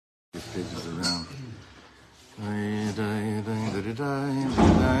pages around.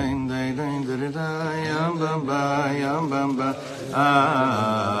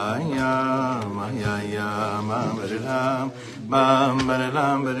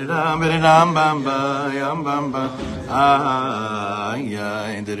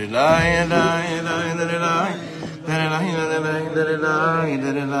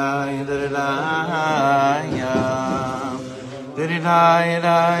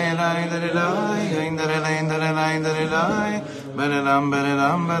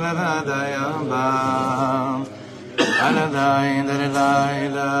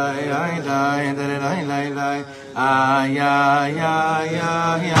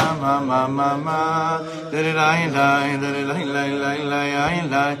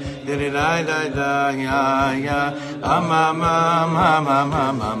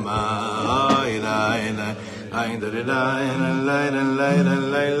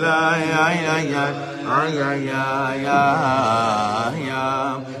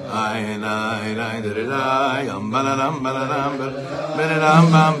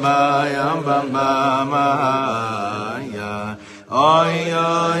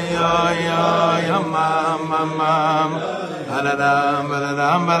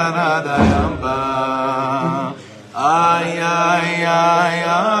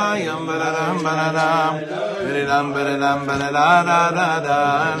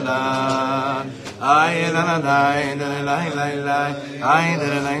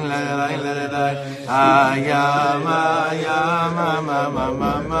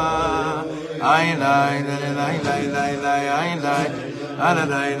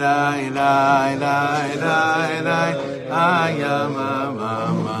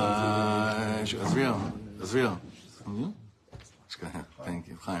 Azriel. Thank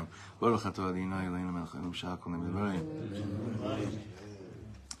you, Chaim.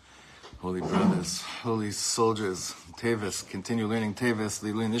 Holy brothers, holy soldiers, Tevis, continue learning Tevis,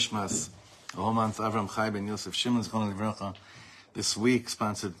 Lilui Nishmas, Ohomanth Avram Chai ben Yosef Shimon, Zichrono Livracha. This week,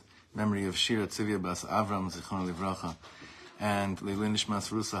 sponsored memory of Shira Tzivia Bas Avram, Zichrono Livracha, and Lilui Nishmas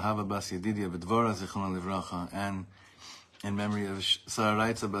Rusa Hava Bas Yedidia B'Dvora, Zichrono Livracha, and in memory of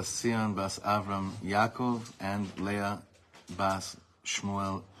Saraitza Bas Sion Bas Avram Yaakov, and Leah Bas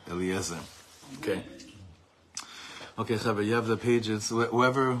Shmuel Eliezer. Okay, Chaver, you have the pages.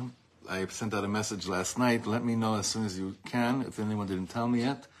 Whoever, I sent out a message last night. Let me know as soon as you can. If anyone didn't tell me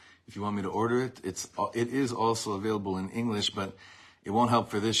yet, if you want me to order it, it is also available in English, but it won't help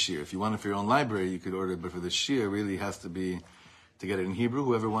for this year. If you want it for your own library, you could order it, but for this year, it really has to be to get it in Hebrew.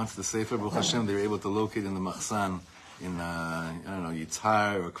 Whoever wants the Sefer, Baruch Hashem, they're able to locate in the Machsan in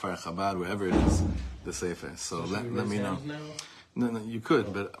Yitzhar or Kfar Chabad, wherever it is, the Sefer. So let me know. No, you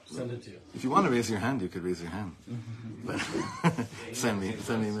could, but send it to you. If you want to raise your hand, you could raise your hand. But send me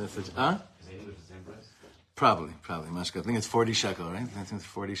a message. Huh? Probably, Mashka. I think it's 40 shekel, right? I think it's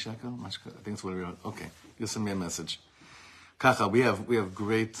 40 shekel, Mashka. I think it's what we wrote. Okay, you send me a message. Kacha, we have a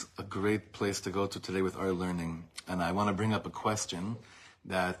great place to go to today with our learning, and I want to bring up a question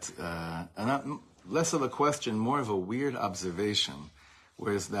that, less of a question, more of a weird observation,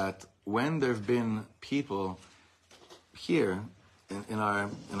 whereas that when there have been people here in our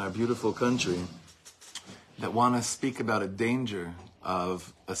beautiful country that want to speak about a danger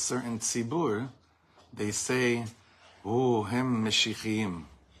of a certain tzibur, they say, "Oh, hem meshichim,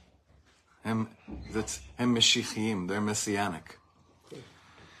 hem meshichim, they're messianic."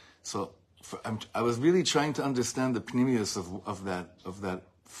 So I was really trying to understand the pnimius of that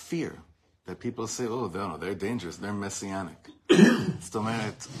fear that people say, "Oh, they're dangerous, they're messianic." So,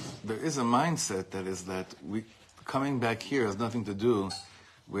 there is a mindset that is that coming back here has nothing to do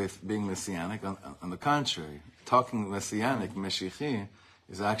with being messianic. On the contrary, talking messianic, meshichi,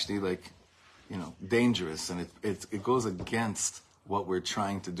 is actually dangerous, and it goes against what we're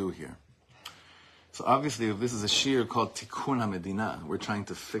trying to do here. So obviously, if this is a shir called Tikkun Medina, we're trying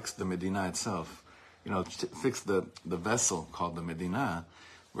to fix the Medina itself, fix the vessel called the Medina.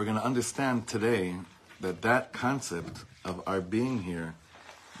 We're going to understand today that concept of our being here,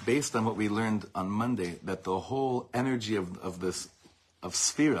 based on what we learned on Monday, that the whole energy of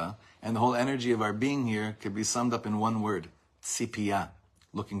Sphira and the whole energy of our being here could be summed up in one word, tzipiyah,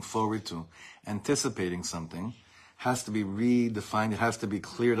 looking forward to, anticipating something, has to be redefined, it has to be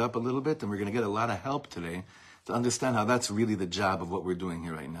cleared up a little bit, and we're going to get a lot of help today to understand how that's really the job of what we're doing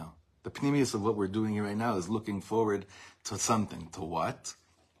here right now. The pnimius of what we're doing here right now is looking forward to something. To what?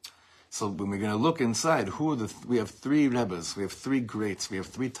 So when we're going to look inside, we have three Rebbes, we have three greats, we have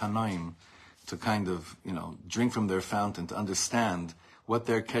three Tanaim to kind of, drink from their fountain, to understand what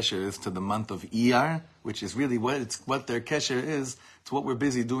their kesher is to the month of Iyar, which is really what their kesher is to what we're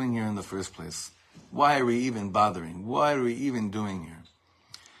busy doing here in the first place. Why are we even bothering? What are we even doing here?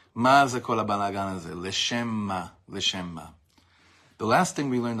 Ma ze kol habalagan hazeh? L'shem ma. L'shem ma. The last thing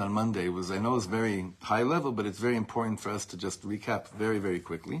we learned on Monday was, I know it's very high level, but it's very important for us to just recap very, very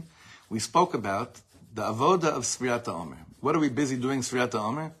quickly. We spoke about the avoda of Sfirat HaOmer. What are we busy doing Sfirat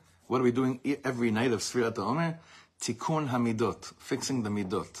HaOmer? What are we doing every night of Sfirat HaOmer? Tikkun hamidot, fixing the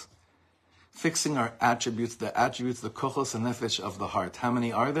midot. Fixing our attributes, the kochos and nefesh of the heart. How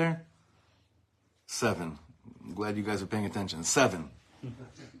many are there? 7. I'm glad you guys are paying attention. 7.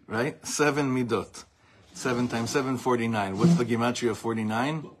 Right? 7 midot. 7 times 7, 49. What's the gematria of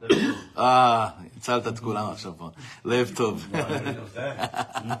 49? Tzalt et kulam עכשיו פה. Lev tov.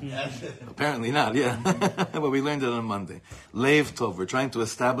 Apparently not, yeah. But we learned it on Monday. Lev tov. We're trying to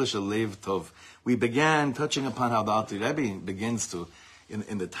establish a lev tov. We began touching upon how the Alter Rebbe begins to,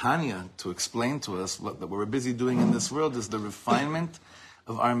 in the Tanya, to explain to us what we're busy doing in this world is the refinement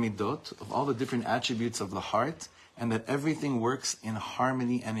of our midot, of all the different attributes of the heart, and that everything works in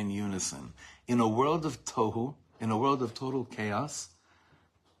harmony and in unison. In a world of tohu, in a world of total chaos,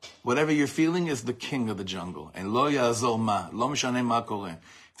 whatever you're feeling is the king of the jungle. And lo yazor ma, lo mishaneh ma koreh.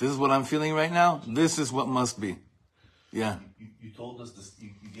 If this is what I'm feeling right now, this is what must be. Yeah. You told us this. You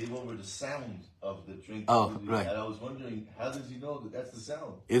gave over the sound of the drink. Oh, right. And I was wondering, how did you know that that's the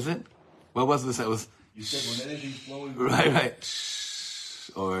sound? Is it? What was the sound? You said when anything's flowing. Right. Shh,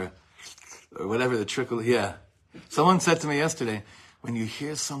 or whatever the trickle. Yeah. Someone said to me yesterday, when you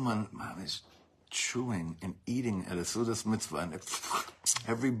hear someone, mom, is chewing and eating at a Sudas mitzvah, and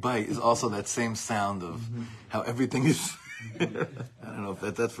every bite is also that same sound of how everything is. I don't know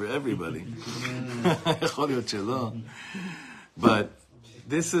if that's for everybody. But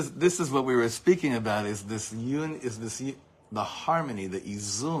this is what we were speaking about, is the harmony, the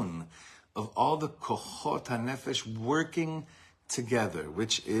izun of all the kochot hanefesh working together,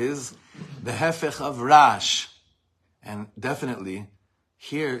 which is the hefech of rash. And definitely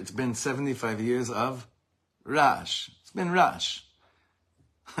here it's been 75 years of rash. It's been rash.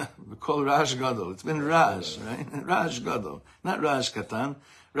 We call Rash Gadol. It's been Rash, right? Rash Gadol. Not Rash Katan.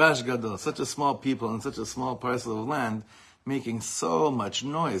 Rash Gadol. Such a small people and such a small parcel of land making so much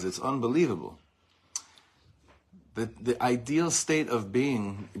noise. It's unbelievable. The ideal state of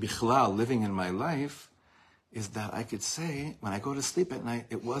being, bichlal, living in my life, is that I could say, when I go to sleep at night,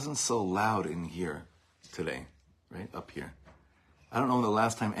 it wasn't so loud in here today, right? Up here. I don't know the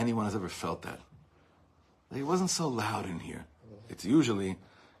last time anyone has ever felt that. Like, it wasn't so loud in here.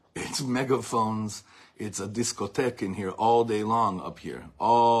 It's megaphones, it's a discotheque in here all day long up here.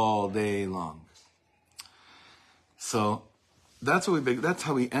 All day long. So that's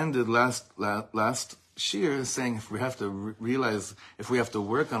how we ended last shir, saying if we have to realize, if we have to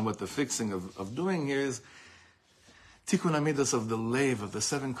work on what the fixing of doing here is, tikkun amidas of the lev, of the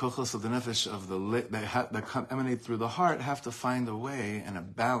 7 kochos of the nefesh of the that emanate through the heart, have to find a way and a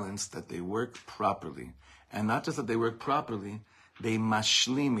balance that they work properly. And not just that they work properly, they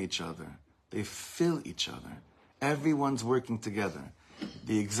mashlim each other. They fill each other. Everyone's working together.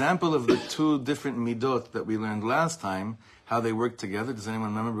 The example of the 2 different midot that we learned last time, how they work together, does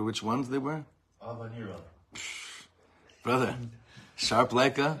anyone remember which ones they were? Avanira. Brother, sharp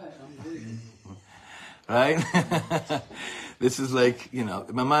like a... Right? This is like,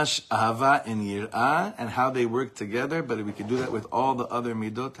 mamash ahava and yir'ah, and how they work together, but we could do that with all the other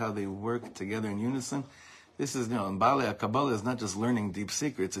midot, how they work together in unison. This is, in Baalei Kabbalah is not just learning deep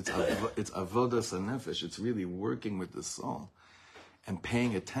secrets, it's avodas nefesh. It's really working with the soul and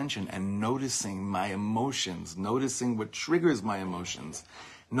paying attention and noticing my emotions, noticing what triggers my emotions,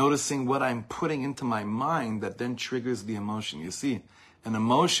 noticing what I'm putting into my mind that then triggers the emotion. You see, an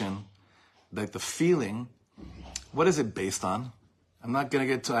emotion, like the feeling, what is it based on? I'm not going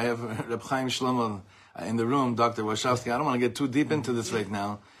to get to, I have Reb Chaim Shlomo in the room, Dr. Warshawski. I don't want to get too deep into this right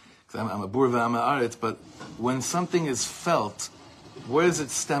now. I'm a bur v'am ha'aretz, but when something is felt, where does it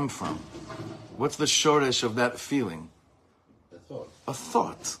stem from? What's the shoresh of that feeling? A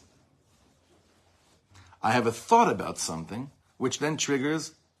thought. I have a thought about something, which then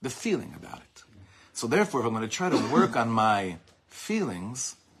triggers the feeling about it. So therefore, if I'm going to try to work on my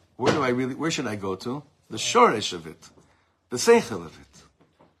feelings, where should I go to? The shoresh of it. The seichel of it.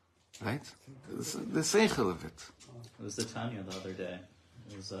 Right? The seichel of it. It was the Tanya the other day.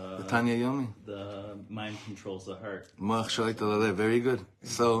 The Tanya Yomi. The mind controls the heart. Very good.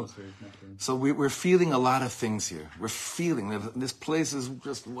 So we're feeling a lot of things here. We're feeling. This place is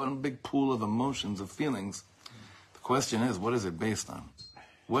just one big pool of emotions, of feelings. The question is, what is it based on?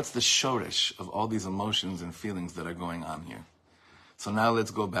 What's the shoresh of all these emotions and feelings that are going on here? So now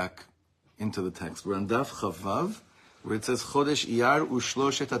let's go back into the text. We're on Daf Chavav, where it says Chodesh Iyar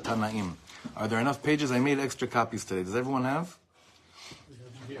Ushloshet HaTanaim. Are there enough pages? I made extra copies today. Does everyone have?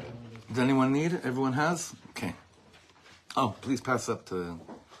 Does anyone need? Everyone has? Okay. Oh, please pass up to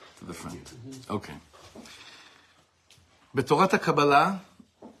the front. Okay. בתורת הקבלה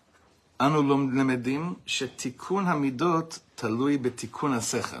אנו למדים שתיקון המידות תלוי בתיקון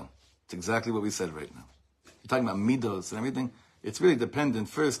השכל. It's exactly what we said right now. You're talking about midos and everything. It's really dependent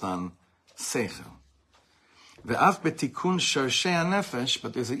first on seichel. ואף בתיקון שורשי הנפש,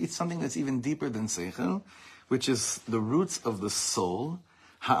 but there's something that's even deeper than seichel, which is the roots of the soul,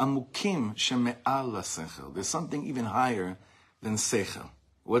 ha'amukim sheme'al l'seichel. There's something even higher than seichel.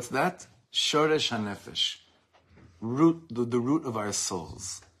 What's that? Shoresh hanefesh. Root, the root of our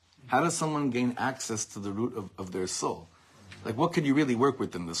souls. How does someone gain access to the root of their soul? Like, what could you really work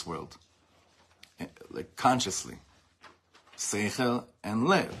with in this world? Like, consciously. Seichel and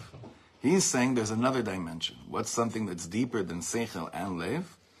lev. He's saying there's another dimension. What's something that's deeper than seichel and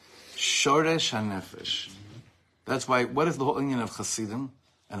lev? Shoresh hanefesh. That's why, what is the whole union of Hasidim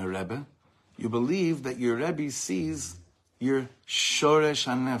and a Rebbe? You believe that your Rebbe sees your shoresh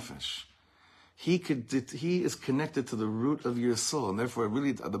hanefesh. He is connected to the root of your soul, and therefore,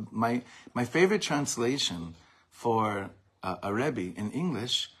 really, my favorite translation for a Rebbe in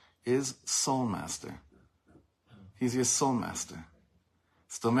English is soul master. He's your soul master.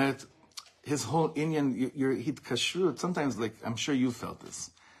 Stomet, his whole inyan, your hit kashrut. Sometimes, like I'm sure you felt this.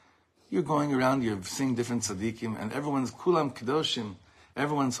 You're going around, you're seeing different tzaddikim, and everyone's kulam kedoshim.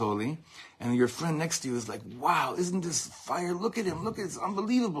 Everyone's holy, and your friend next to you is like, wow, isn't this fire? Look at him, it's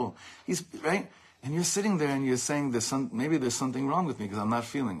unbelievable. He's, right? And you're sitting there and you're saying, maybe there's something wrong with me because I'm not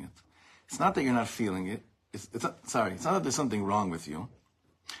feeling it. It's not that you're not feeling it. It's not that there's something wrong with you.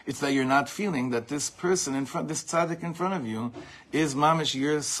 It's that you're not feeling that this person this tzaddik in front of you is mamish,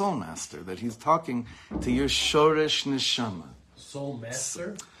 your soul master, that he's talking to your shoresh neshama. Soul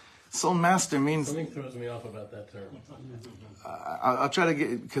master? Soul master means something throws me off about that term. I'll try to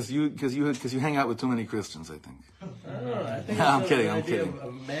get because you hang out with too many Christians. I think. I don't know. I think no, I'm kidding. I'm kidding. A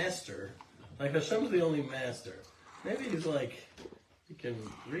master, like Hashem's the only master. Maybe he's like he can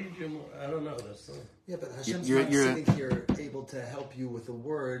read you more. I don't know. Yeah, but Hashem's not sitting here able to help you with a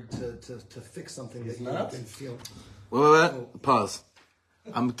word to fix something that you've been feeling. Well, pause.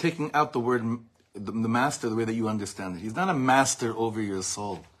 I'm taking out the word the master the way that you understand it. He's not a master over your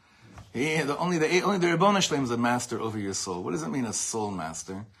soul. Only the Rebbeinu Shalom is a master over your soul. What does it mean, a soul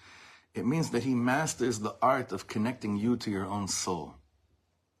master? It means that he masters the art of connecting you to your own soul.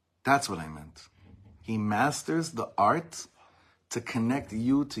 That's what I meant. He masters the art to connect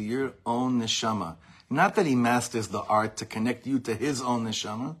you to your own neshama. Not that he masters the art to connect you to his own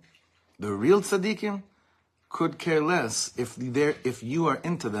neshama. The real tzaddikim could care less if you are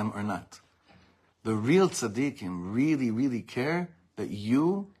into them or not. The real tzaddikim really, really care that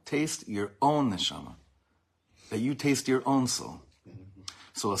you taste your own neshama, that you taste your own soul.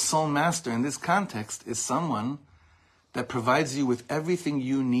 So a soul master in this context is someone that provides you with everything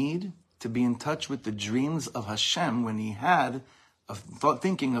you need to be in touch with the dreams of Hashem when he had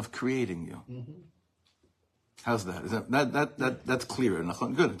thinking of creating you. Mm-hmm. How's that? Is that's clearer?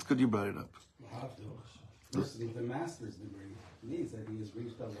 Good. It's good you brought it up. Listen, with the master's degree means that he has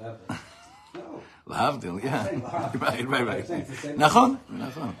reached a level. No. Lahavdil, yeah. Right. Nachon.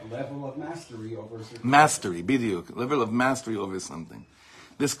 A level of mastery over certain. Mastery, bidyuk. Level of mastery over something.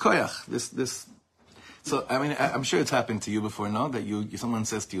 This koyach, this. So, I mean, I'm sure it's happened to you before, no? That someone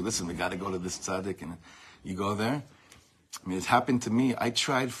says to you, listen, we got to go to this tzaddik, and you go there. I mean, it's happened to me. I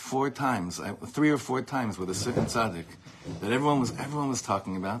tried 3 or 4 times with a certain tzaddik that everyone was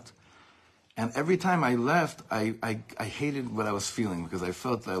talking about. And every time I left, I hated what I was feeling because I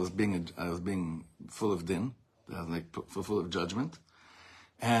felt that I was being full of din, I was like full of judgment,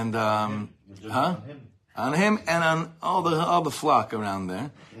 and on him and on all the flock around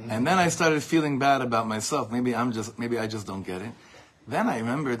there. And then I started feeling bad about myself. Maybe I just don't get it. Then I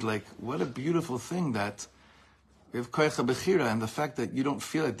remembered, like, what a beautiful thing that we have koyach bechira, and the fact that you don't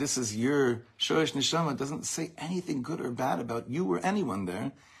feel that this is your shoresh neshama doesn't say anything good or bad about you or anyone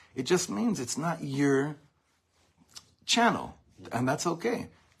there. It just means it's not your channel, and that's okay.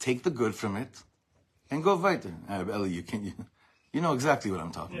 Take the good from it, and go weiter. Eli, you know exactly what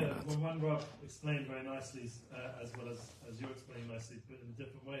I'm talking about. Yeah, well, one Rav explained very nicely, as well as you explained nicely, but in a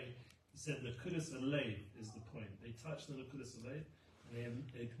different way. He said the kudus alev is the point. They touch the kudus alev, and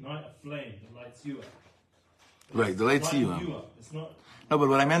they ignite a flame that lights you up. Right, the lights you up. It's not. No, but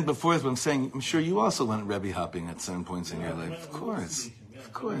what I meant before is when I'm saying, I'm sure you also went Rebbe hopping at certain points in your life. Of course.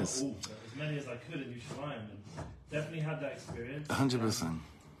 Of course. As many as I could in Yerushalayim, and definitely had that experience. 100%.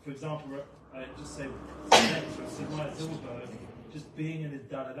 for example, I just say next or Sidmai Zilberg, just being in the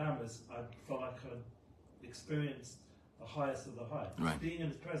Daled Amos, I felt like I experienced the highest of the high. Right. Being in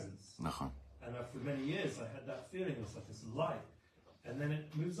his presence. Nachon. And for many years I had that feeling, it's like this light. And then it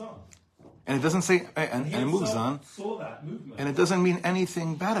moves on. And it doesn't say, and He it moves himself on. saw that movement. And it doesn't mean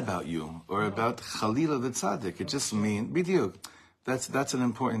anything bad about you or about Khalila the Tzaddik. It just means, B'diuk. That's an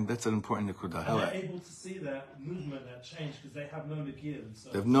important nekuda. And they're able to see that movement, that change, because they have no nagia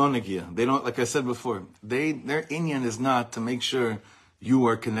themselves. They have no nagia. They don't, like I said before, their inyan is not to make sure you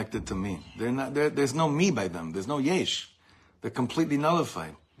are connected to me. There's no me by them. There's no yesh. They're completely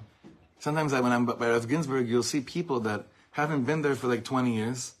nullified. Sometimes when I'm by Rav Ginsburg, you'll see people that haven't been there for like 20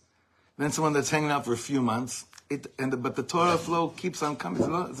 years. Then someone that's hanging out for a few months. But the Torah flow keeps on coming.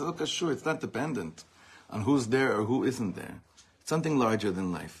 It's a look sure. It's not dependent on who's there or who isn't there. It's something larger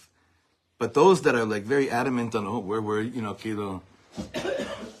than life. But those that are like very adamant on where we're, kilo,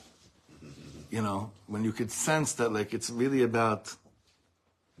 when you could sense that like it's really about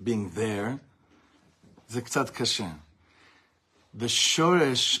being there, ziktat kashem. The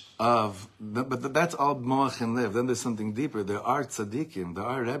shoresh of, but that's all moach and lev. Then there's something deeper. There are tzaddikim, there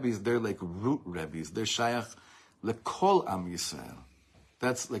are rebbes, they're like root rebbes. They're shayach lekol am Yisrael.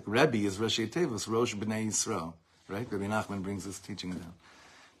 That's like Rebbe is Rashi Tevus, Rosh B'nai Yisrael, right? Rabbi Nachman brings this teaching down.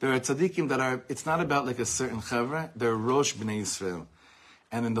 There are tzaddikim that are, it's not about like a certain chavra, they're Rosh B'nai Yisrael.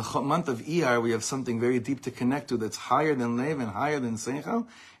 And in the month of Iyar, we have something very deep to connect to that's higher than lev and higher than seichel,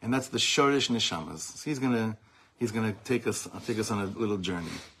 and that's the shoresh neshamas. So he's going to take us on a little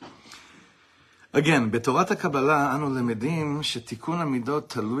journey. Again, בתורת הקבלה אנו למדים שתיקון המידות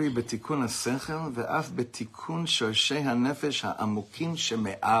תלוי בתיקון השכל ואף בתיקון שורשי הנפש העמוקים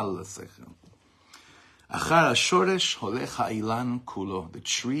שמעל השכל. אחר השורש הולך האילן כולו. The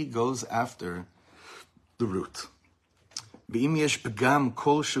tree goes after the root. ואם יש פגם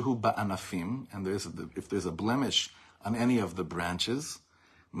כלשהו בענפים, and if there's a blemish on any of the branches,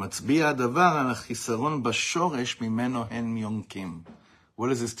 מצביע הדבר על החיסרון בשורש ממנו הם יונקים.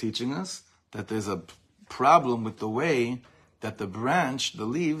 What is this teaching us? That there's a problem with the way that the branch, the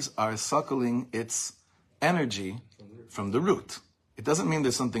leaves, are suckling its energy from the root. It doesn't mean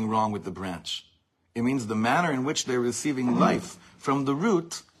there's something wrong with the branch. It means the manner in which they're receiving life from the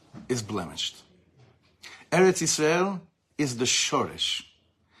root is blemished. Eretz Yisrael is the shoresh.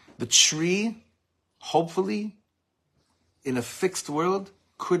 The tree, hopefully, in a fixed world,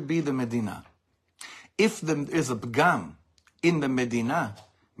 could be the Medina. If there is a pgam in the Medina,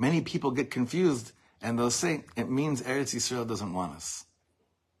 many people get confused and they'll say, it means Eretz Yisrael doesn't want us.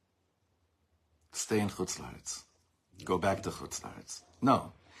 Stay in Chutz La'aretz. Go back to Chutz La'aretz.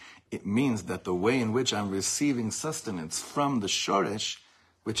 No. It means that the way in which I'm receiving sustenance from the Shoresh,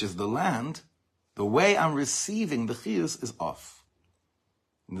 which is the land, the way I'm receiving the Chiyus is off.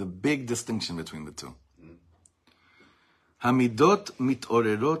 The big distinction between the two. המידות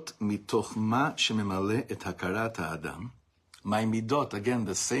מתעוררות מתוך מה שממלא את הכרת האדם. My midot, again,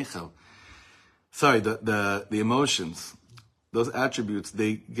 the seichel, the emotions, those attributes,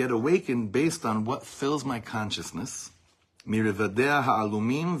 they get awakened based on what fills my consciousness. מרבדיה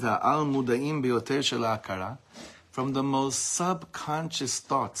העלומים והעל מודעים ביותר של ההכרה, from the most subconscious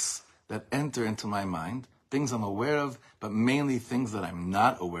thoughts that enter into my mind, things I'm aware of, but mainly things that I'm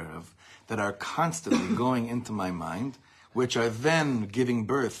not aware of, that are constantly going into my mind, which are then giving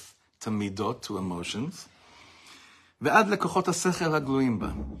birth to midot, to emotions. ועד לקוחות השכל הגלויים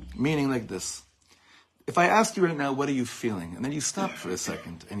בה. Meaning like this. If I ask you right now, what are you feeling? And then you stopped for a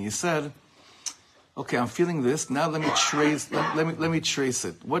second and you said, okay, I'm feeling this. Now let me trace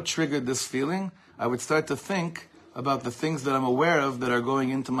it. What triggered this feeling? I would start to think about the things that I'm aware of that are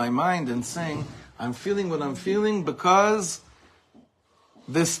going into my mind and saying, I'm feeling what I'm feeling because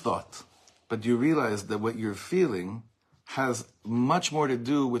this thought. But you realize that what you're feeling has much more to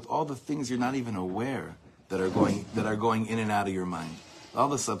do with all the things you're not even aware that are going in and out of your mind. All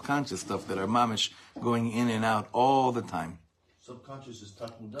the subconscious stuff that are mamish going in and out all the time. Subconscious is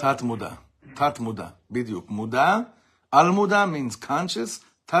tat-muda. Tat-muda. Tat-muda. Bidyuk. Muda. Al-muda means conscious.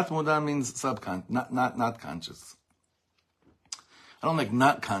 Tat-muda means subconscious. Not conscious. I don't like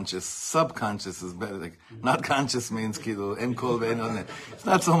not conscious. Subconscious is better. Like not conscious means kilo en kol ve'en onen. It's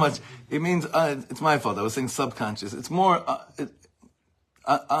not so much. It means it's my fault. I was saying subconscious. It's more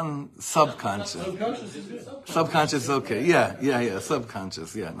subconscious. Subconscious is good. Subconscious, okay. Yeah.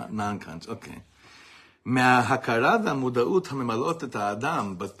 Subconscious, yeah, not non-conscious, okay. מההכרה והמודעות הממלאות את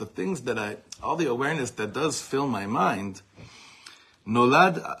האדם, but the things all the awareness that does fill my mind,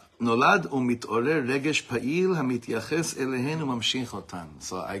 נולד ומתעורר רגש פעיל המתייחס אליהן וממשיך אותן.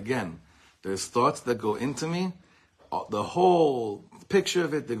 So again, there's thoughts that go into me. The whole picture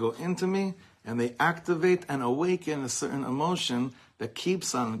of it, they go into me, and they activate and awaken a certain emotion that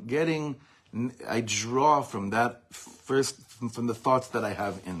keeps on getting, I draw from that first, from the thoughts that I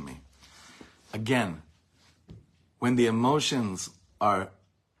have in me. Again, when the emotions are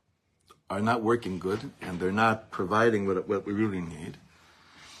not working good, and they're not providing what we really need,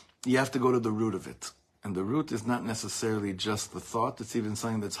 you have to go to the root of it. And the root is not necessarily just the thought, it's even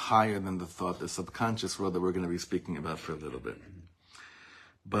something that's higher than the thought, the subconscious world that we're going to be speaking about for a little bit.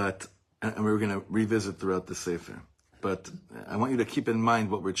 But, and we're going to revisit throughout the Sefer. But I want you to keep in mind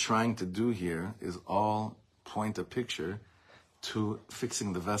what we're trying to do here is all point a picture to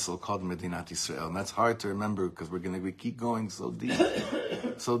fixing the vessel called Medina Israel. And that's hard to remember because we keep going so deep,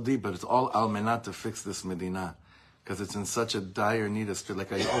 but it's all al menat to fix this Medina. Because it's in such a dire need of spirit,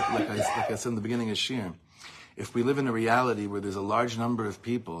 like I said in the beginning of Shir. If we live in a reality where there's a large number of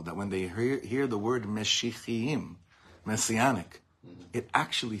people that when they hear the word Meshichiyim, Messianic, it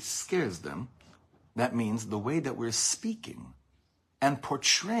actually scares them. That means the way that we're speaking and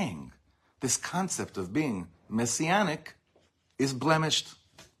portraying this concept of being Messianic is blemished.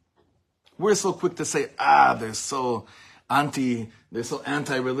 We're so quick to say, they're so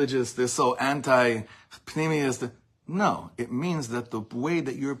anti-religious, they're so anti-pneumius. No, it means that the way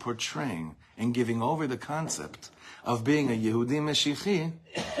that you're portraying and giving over the concept of being a Yehudi Meshichi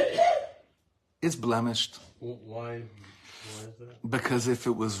is blemished. Why is that? Because if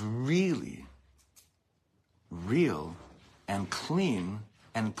it was really real and clean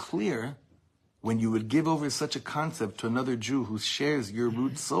and clear, when you would give over such a concept to another Jew who shares your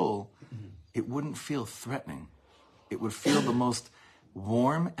root soul, it wouldn't feel threatening. It would feel the most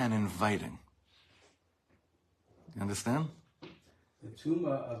warm and inviting. You understand? The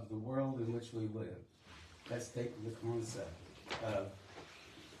tumah of the world in which we live, let's take the concept of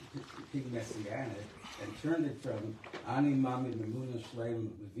being messianic and turned it from Ani Mami Memuna Shleim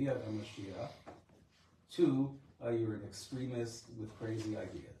Leviat HaMashiach to you're an extremist with crazy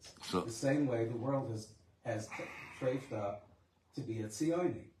ideas. So, the same way the world has traced up to be a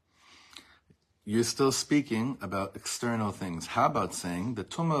Tzioni. You're still speaking about external things. How about saying the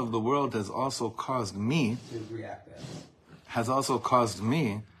tumah of the world has also caused me to react as. Has also caused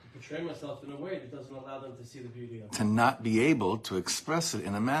me to portray myself in a way that doesn't allow them to see the beauty of it. To not be able to express it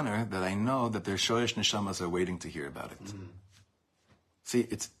in a manner that I know that their shoyesh neshamas are waiting to hear about it. See,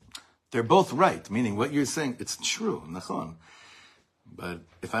 they're both right, meaning what you're saying, it's true, nachon. But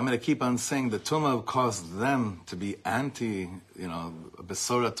if I'm going to keep on saying the tumah caused them to be anti,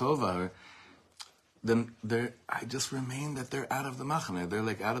 besora tova, then I just remain that they're out of the machane. They're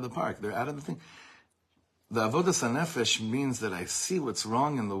like out of the park. They're out of the thing. The avoda sanefesh means that I see what's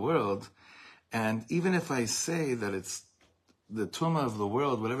wrong in the world, and even if I say that it's the tumah of the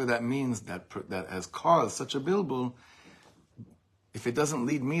world, whatever that means, that has caused such a bilbul, if it doesn't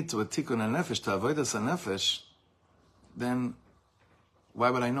lead me to a tikkun hanefesh, to avoda sanefesh, then why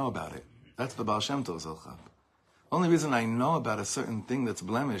would I know about it? That's the Baal Shem Tov Zolchab. Only reason I know about a certain thing that's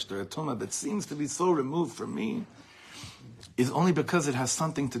blemished or a tumah that seems to be so removed from me is only because it has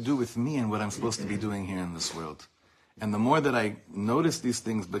something to do with me and what I'm supposed to be doing here in this world. And the more that I notice these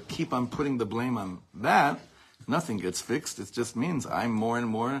things but keep on putting the blame on that, nothing gets fixed. It just means I'm more and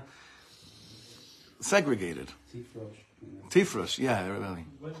more segregated. Tifrosh, yeah, really.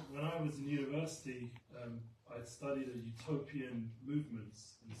 When I was in university, I studied utopian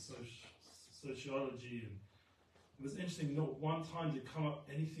movements and sociology, and it was interesting. Not one time did come up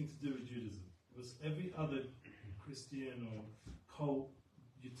anything to do with Judaism. It was every other Christian or cult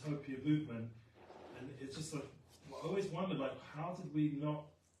utopia movement, and it's just like I always wondered, like, how did we not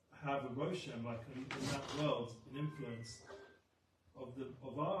have a Roshem, like in that world, an influence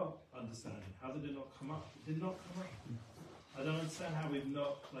of our understanding? How did it not come up? It did not come up. I don't understand how we've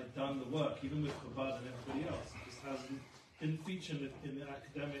not done the work, even with Chabad and everybody else. It just didn't feature in the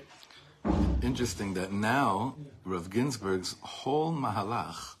academic. Interesting that now Rav Ginsburg's whole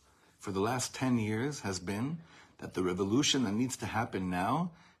mahalach for the last 10 years has been that the revolution that needs to happen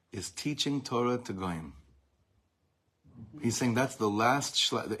now is teaching Torah to Goyim. He's saying that's the last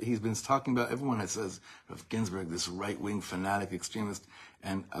he's been talking about. Everyone that says Rav Ginsburg, this right-wing fanatic extremist,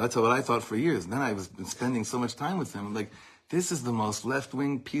 and that's what I thought for years. And then I was been spending so much time with him. I'm like, this is the most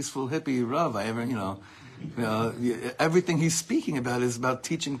left-wing, peaceful hippie Rav I ever, everything he's speaking about is about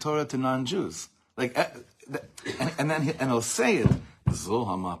teaching Torah to non-Jews. And he'll say it. This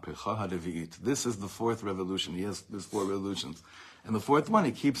is the fourth revolution. There's 4 revolutions. And the fourth one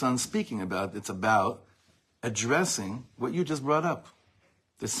he keeps on speaking about. It's about addressing what you just brought up.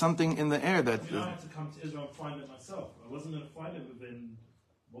 There's something in the air that... I had to come to Israel and find it myself. I wasn't going to find it within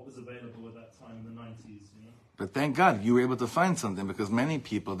what was available at that time in the 90s, you know. But thank God you were able to find something, because many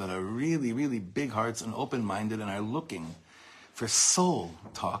people that are really, really big hearts and open-minded and are looking for soul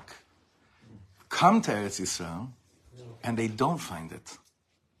talk come to Eretz Yisrael and they don't find it.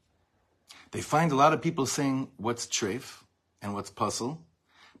 They find a lot of people saying what's treif and what's puzzle,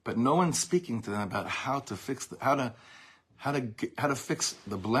 but no one's speaking to them about how to fix how to fix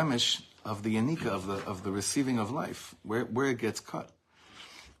the blemish of the yanika of the receiving of life, where it gets cut.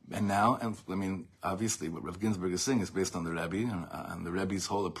 And now, and I mean, obviously, what Rav Ginsburg is saying is based on the Rebbe and the Rebbe's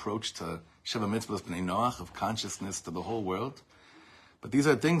whole approach to Sheva Mitzvahs B'nai Noach, of consciousness to the whole world. But these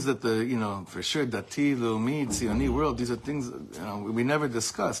are things that for sure, Dati, Leumi, Tzioni world, these are things, we never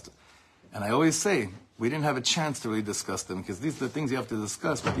discussed. And I always say, we didn't have a chance to really discuss them, because these are the things you have to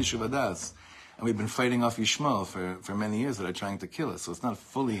discuss with Yishuv Adas. And we've been fighting off Yishmael for many years that are trying to kill us. So it's not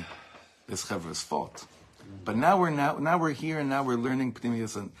fully this Chevra's fault. But now we're here, and now we're learning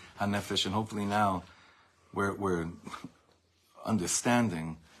Pnimiyus and HaNefesh, and hopefully now we're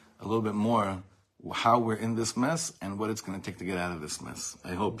understanding a little bit more how we're in this mess and what it's going to take to get out of this mess.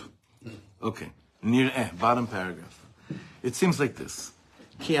 I hope. Okay. Nir'eh, bottom paragraph. It seems like this.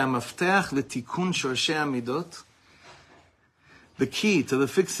 Ki ha'mafteach letikun shorshei hamidot. The key to the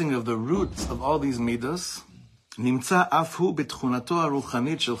fixing of the roots of all these midos, nimtza af hu betchunato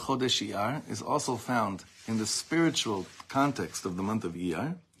haruchanit shel chodesh Iyar, is also found in the spiritual context of the month of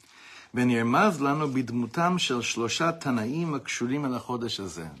Iyar. ונרמז לנו בדמותם של שלושה תנאים הקשורים אל החודש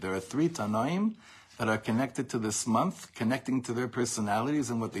הזה. There are 3 Tanaim that are connected to this month, connecting to their personalities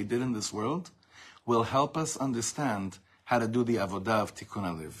and what they did in this world, will help us understand how to do the avoda of Tikkun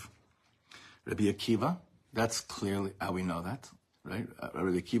Alev. Rabbi Akiva, that's clearly how we know that, right?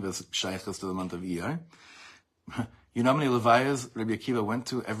 Rabbi Akiva's shaykhus to the month of Iyar. You know how many levayas Rabbi Akiva went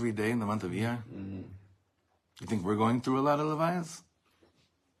to every day in the month of Iyar? Mm-hmm. You think we're going through a lot of levayas?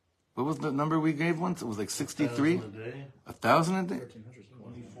 What was the number we gave once? It was like 63? 1,000 a day?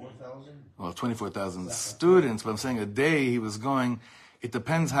 24,000? Well, 24,000 students, but I'm saying a day he was going. It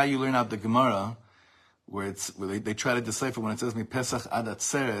depends how you learn out the Gemara, where they try to decipher when it says, Pesach ad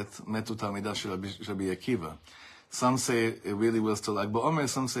atzeret metu talmidav shel Rabbi Akiva. Some say it really was till Lag BaOmer,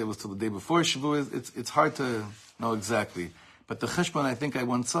 some say it was till the day before Shavuot. It's hard to know exactly. But the cheshbon I think I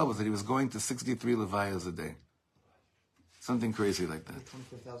once saw was that he was going to 63 levayas a day. Something crazy like that.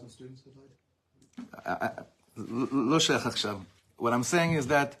 24,000 students divided? Lo sheikh achshav. What I'm saying is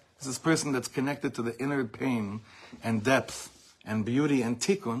that this person that's connected to the inner pain and depth and beauty and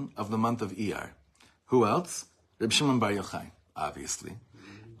tikkun of the month of Iyar. Who else? Rabbi Shimon Bar Yochai, obviously.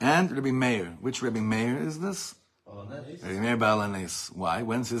 And Rabbi Meir. Which Rabbi Meir is this? Rabbi Meir Baal HaNes. Why?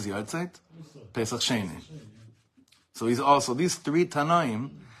 When's his yahrzeit? Pesach Sheni. So he's also, these 3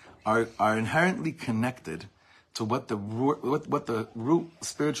 Tanaim are inherently connected to what the root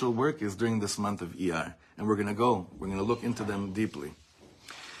spiritual work is during this month of Iyar. And we're going to look into them deeply.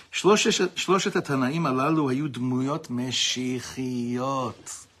 שלושת התנאים הללו היו דמויות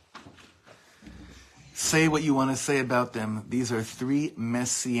משיחיות. Say what you want to say about them. These are 3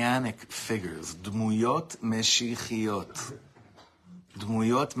 messianic figures. דמויות משיחיות.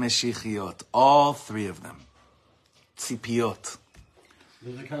 דמויות משיחיות. All 3 of them. ציפיות.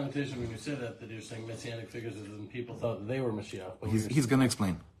 There's a connotation when you say that you're saying messianic figures, as in people thought that they were Mashiach. But he's going to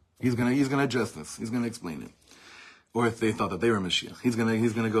explain. He's going to address this. He's going to explain it. Or if they thought that they were Mashiach, he's going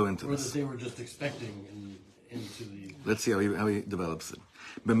to go into this. Or that they were just expecting into the. Let's see how he develops it.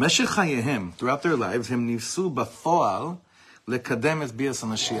 במשך חייהם, throughout their lives, הם ניסו בפועל לקדם את ביאת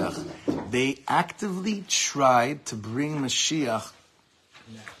המשיח. They actively tried to bring Mashiach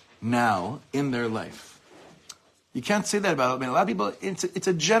now in their life. You can't say that about, a lot of people, it's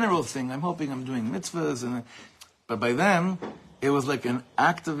a general thing. I'm hoping I'm doing mitzvahs, but by them, it was like an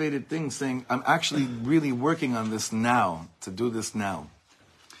activated thing saying, I'm actually really working on this now, to do this now.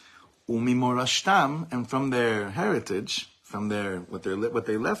 Umimorashtam, and from their heritage, from what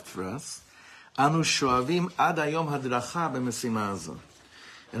they left for us, anu shoavim ad hayom hadracha b'mesima hazo.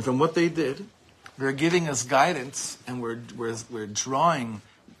 And from what they did, they're giving us guidance, and we're drawing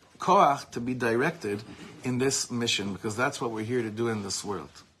koach to be directed in this mission, because that's what we're here to do in this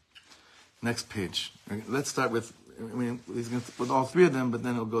world. Next page. Let's start with, he's going to, with all 3 of them, but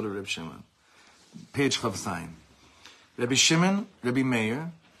then he'll go to Reb Shimon. Page Chav Zayin. Rabbi Shimon, Rabbi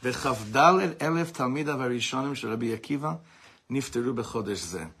Meir, v'chavdaled 1,000 talmidav harishonim shel Rabbi Akiva nifteru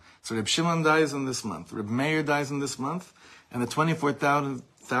b'chodesh zeh. So Reb Shimon dies in this month. Reb Meir dies in this month, and the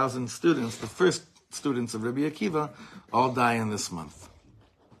 24,000 students, the first students of Rabbi Akiva, all die in this month.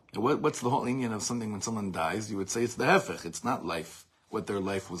 What's the whole union of something when someone dies? You would say it's the hefech. It's not life, what their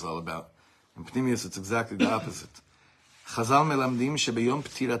life was all about. In Pnimius, it's exactly the opposite. חז"ל מלמדים שביום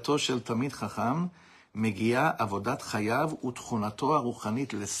פטירתו של תלמיד חכם מגיעה עבודת חייו ותכונתו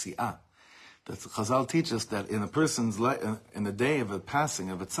הרוחנית לשיאה. Chazal teach us that in a person's life, in the day of the passing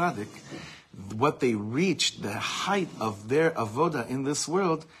of a tzaddik, what they reach, the height of their avoda in this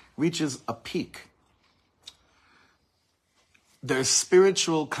world, reaches a peak. Their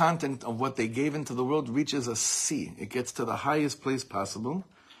spiritual content of what they gave into the world reaches a sea. It gets to the highest place possible.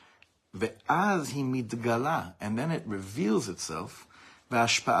 Ve'az hi mitgala, and then it reveals itself.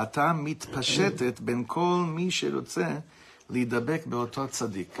 Ve'ashpa'ata mitpashetet ben kol mi sherotze lidabek be'oto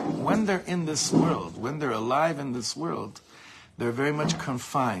tzadik. When they're in this world, when they're alive in this world, they're very much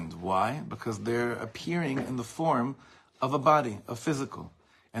confined. Why? Because they're appearing in the form of a body, a physical.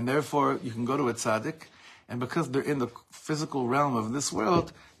 And therefore, you can go to a tzaddik, and because they're in the physical realm of this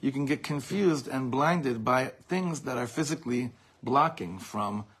world, you can get confused and blinded by things that are physically blocking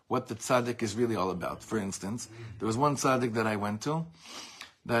from what the tzaddik is really all about. For instance, there was one tzaddik that I went to,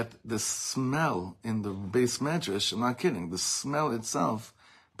 that the smell in the base medrash, I'm not kidding, the smell itself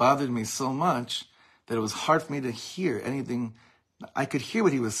bothered me so much that it was hard for me to hear anything. I could hear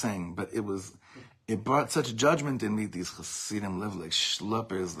what he was saying, but it brought such judgment in me. These Hasidim live like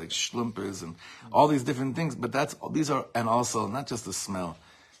schlumpers, and all these different things. But these are, and also not just the smell,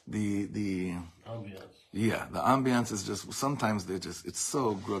 the Ambiance. Yeah, the ambiance is just, sometimes it's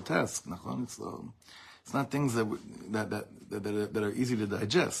so grotesque. It's not things that are easy to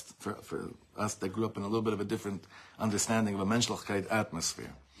digest for us that grew up in a little bit of a different understanding of a menschlichkeit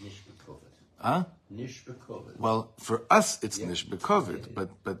atmosphere. Nish bekovet. Huh? Nish bekovet. Well, for us it's nish bekovet,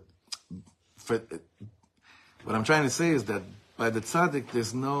 but for what I'm trying to say is that by the tzaddik,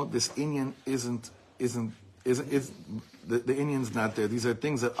 there's no, this inyan isn't the inyan's not there. These are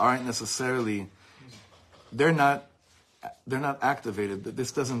things that aren't necessarily, they're not activated.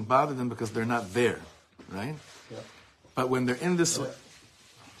 This doesn't bother them because they're not there, right? Yeah. But when they're in this way,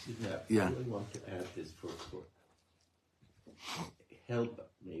 I really want to add this for help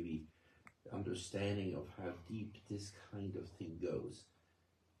maybe understanding of how deep this kind of thing goes.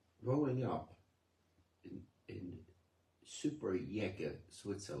 Growing up in super Yeke,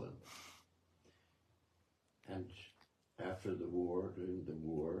 Switzerland, and after the war, during the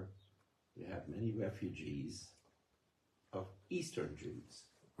war, we had many refugees of Eastern Jews,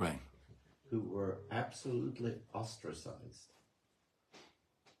 right, who were absolutely ostracized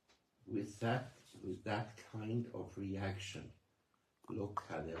with that kind of reaction. Look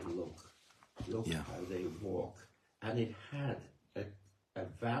how they look how they walk, and it had a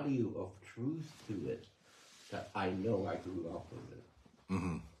value of truth to it that I know I grew up with it.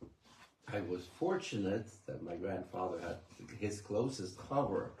 Mm-hmm. I was fortunate that my grandfather had, his closest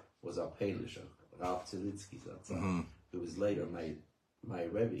cover was a Pelisher, Rav Tzilitzky, who was later my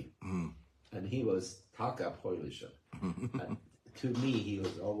Rebbe. Mm-hmm. And he was Taka Pelisher. And to me, he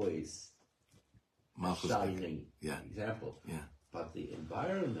was always a shining example. Yeah. But the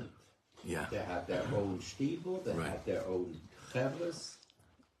environment, yeah, they had their own shtibel, they had their own chevres.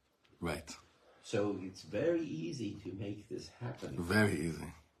 Right. So it's very easy to make this happen. Very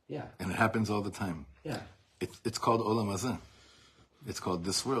easy. Yeah. And it happens all the time. Yeah. It's called Olam Hazeh. It's called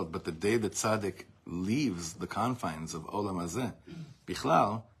this world. But the day that tzaddik leaves the confines of Olam Hazeh,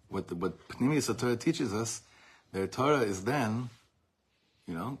 Bichlal, what Pnimiyus Torah teaches us, their Torah is then,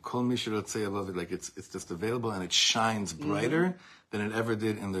 Kol Mishra Tzei, like it's just available and it shines brighter than it ever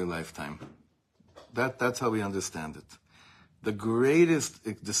did in their lifetime. That's how we understand it. The greatest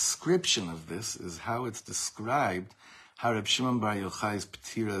description of this is how it's described, how Reb Shimon Bar Yochai's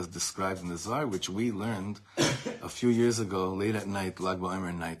Ptira is described in the Zohar, which we learned a few years ago, late at night, Lag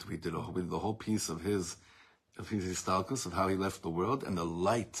BaOmer night. We did the whole piece of his histalkus, of how he left the world, and the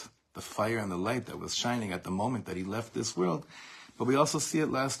light, the fire and the light that was shining at the moment that he left this world. But we also see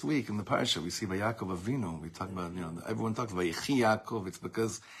it last week in the Parsha. We see by Yaakov Avinu. We talk about, everyone talks about Yechi Yaakov. It's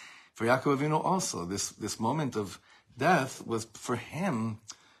because for Yaakov Avinu also, this moment of death was, for him,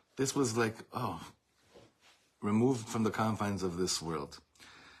 this was like, removed from the confines of this world.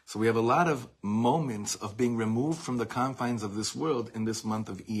 So we have a lot of moments of being removed from the confines of this world in this month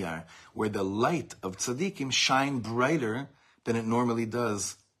of Iyar, where the light of tzaddikim shine brighter than it normally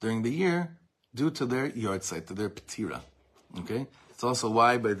does during the year due to their yortzeit, to their ptira. Okay? It's also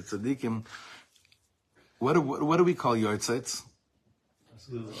why by the tzaddikim, what do we call yortzeits?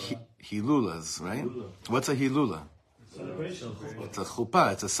 Hilulas, right? What's a hilula? Celebration. It's a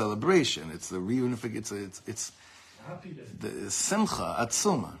chuppah. It's a celebration. It's the reunification. It's the simcha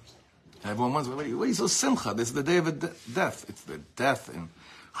atzuma. Everyone wants, what are you so simcha? This is the day of death. It's the death in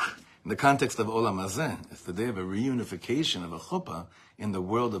the context of Olam Hazeh. It's the day of a reunification of a chuppah in the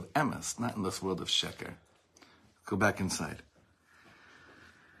world of emes, not in this world of sheker. go back inside.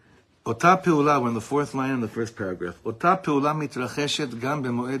 Ota pe'ula, we're in the fourth line in the first paragraph. Ota pe'ula mitracheshet gam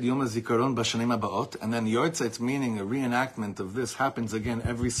b'moed yom hazikaron b'shanim habaot. And then Yortzeit's meaning, a reenactment of this, happens again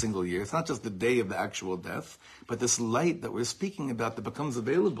every single year. It's not just the day of the actual death, but this light that we're speaking about that becomes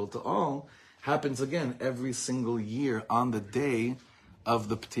available to all happens again every single year on the day of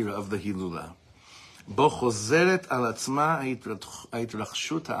the Ptira, of the Hilula. Bo chozeret al atzma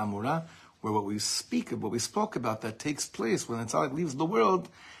ha'hitrachshut ha'amura, where what we spoke about that takes place when the tzaddik leaves the world,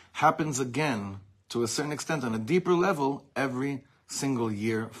 happens again to a certain extent on a deeper level every single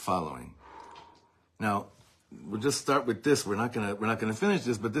year following. Now, we'll just start with this. We're not gonna finish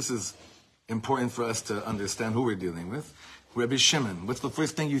this, but this is important for us to understand who we're dealing with. Rabbi Shimon. What's the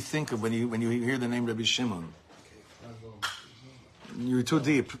first thing you think of when you hear the name Rabbi Shimon? You're too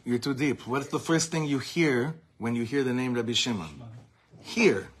deep. What's the first thing you hear when you hear the name Rabbi Shimon?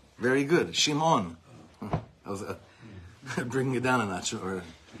 Hear. Very good. Shimon. I was bringing it down a notch.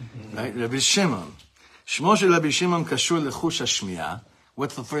 Right? Rabbi Shimon. Shmo shel Rabbi Shimon kashur lechush hashmiya.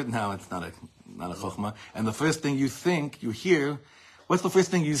 What's the first? Now it's not a chokhmah. And the first thing you hear. What's the first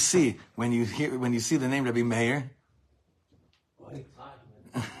thing you see when you see the name Rabbi Meir?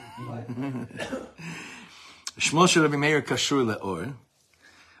 Shmo shel Rabbi Meir kashur leor.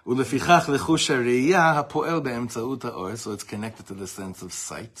 Ulefichach lechush hariyah hapoel be'emtzaut haor. So it's connected to the sense of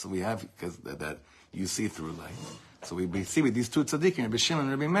sight. So we have, because that you see through light. So we see with these two tzaddikim, Rabbi Shimon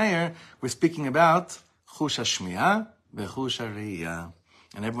and Rabbi Meir, we're speaking about chush hashmiya vechush hariyah.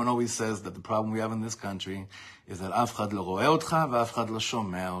 And everyone always says that the problem we have in this country is that af chad lo ro'eh otcha ve'af chad lo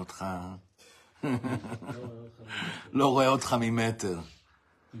shomeh otcha. Lo ro'eh otcha mimeter.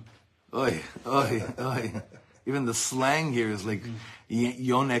 Oy. Even the slang here is like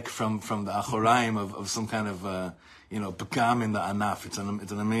yonek from the achoraim of some kind of pekam in the anaf. It's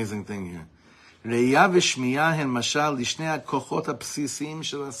an amazing thing here. ראייה ושמיעה הן משל לשני הכוחות הבסיסיים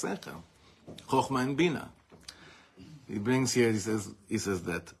של השכל, חוכמה and bina. He brings here, he says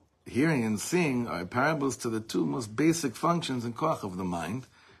that hearing and seeing are parables to the two most basic functions and koach of the mind,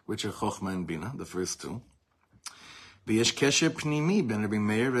 which are chokmah and bina, the first two. ויש קשר פנימי בין רבי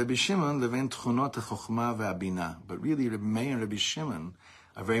מאיר ורבי שמעון לבין תכונות החוכמה והבינה. But really, Rabbi Meir and Rabbi Shimon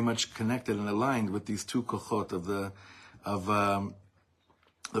are very much connected and aligned with these two kochot of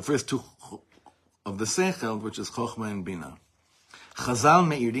the first two of the seichel, which is chokmah and bina. Chazal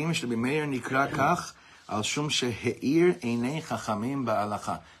me'irim שרבי מאיר נקרא כך על שום שהאיר עיני חכמים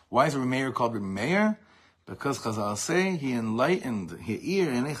בהלכה. Why is Rabbi Meir called Rabbi Meir? Because Chazal say he enlightened, he'ir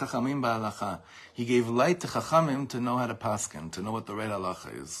enei chachamim ba'alacha. He gave light to chachamim to know how to paskin, to know what the right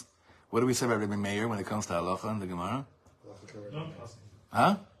halacha is. What do we say about Rabbi Meir when it comes to halacha in the Gemara? Don't pass him.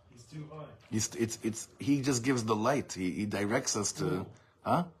 Huh? He's too high. He just gives the light. He directs us to,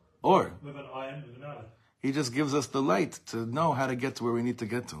 Or With an iron, with an aleph. he just gives us the light to know how to get to where we need to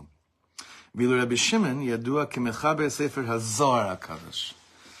get to. Vilu Rabbi Shimon yadua k'mechaber sefer hazohar hakadosh.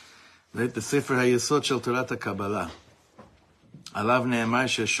 Right, the Sefer HaYesod Shel Torat HaKabbalah. Alav ne'emar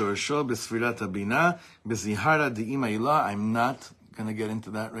she'shorsho b'sfirat habina b'zihara di'im ha'ila. I'm not going to get into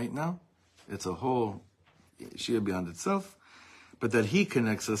that right now. It's a whole shir beyond itself. But that he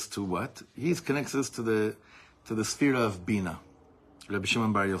connects us to what? He connects us to the sphere of bina. Rabbi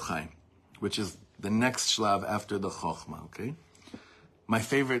Shimon Bar Yochai, which is the next shlav after the chokhmah, okay? My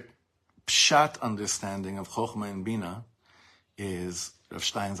favorite pshat understanding of chokhmah and bina is Rav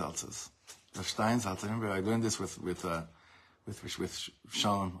Steinsaltz's. Rav Steinsaltz, I remember I learned this with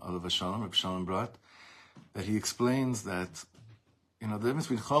Shalom, Olav Shalom, Rav Shalom brought, that he explains that, the difference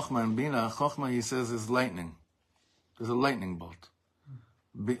between Chokhmah and Bina, Chokhmah, he says, is lightning. There's a lightning bolt.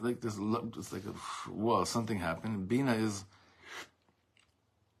 It's like whoa, something happened. Bina is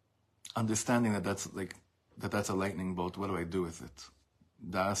understanding that's a lightning bolt. What do I do with it?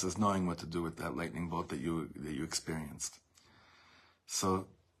 Das is knowing what to do with that lightning bolt that you experienced. So,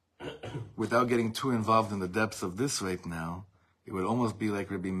 without getting too involved in the depths of this right now, it would almost be like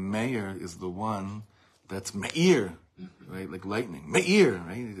Rabbi Meir is the one that's Meir, right? Like lightning. Meir,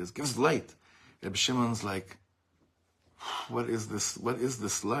 right? He just gives light. Rabbi Shimon's like, what is this? What is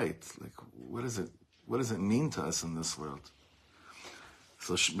this light? Like, what is it? What does it mean to us in this world?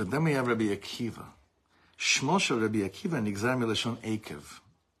 So, but then we have Rabbi Akiva. Shmo shel Rabbi Akiva nigzar milashon ekev.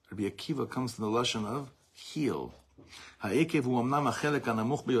 Rabbi Akiva comes from the lashon of heel. Ha'ekev hu omnam ha'chelek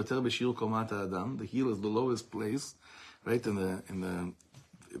ha'namuch biyoter b'shir komat ha'adam. The heel is the lowest place, right, in the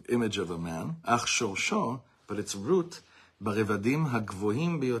image of a man. Ach shorsho, but its root, barevadim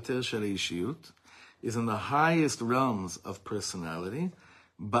ha'gvohim biyoter shel ha'ishiyut, is in the highest realms of personality.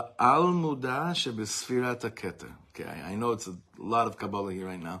 Ba'al muda shebesfirat haketer. Okay, I know it's a lot of Kabbalah here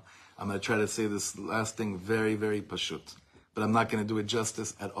right now. I'm going to try to say this last thing very, very pashut. But I'm not going to do it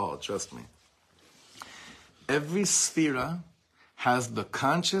justice at all, trust me. Every sphera has the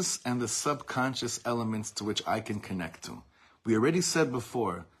conscious and the subconscious elements to which I can connect to. We already said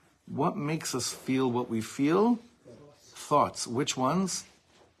before, what makes us feel what we feel? Thoughts. Which ones?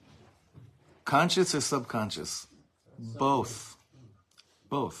 Conscious or subconscious? Both.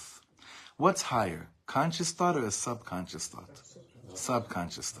 Both. What's higher? Conscious thought or a subconscious thought?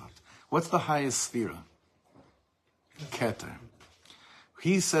 Subconscious thought. What's the highest sphera? Keter.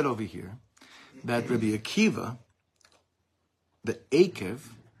 He said over here that Rabbi Akiva, the Akev,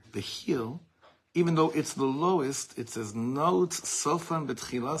 the heel, even though it's the lowest, it says notes sofan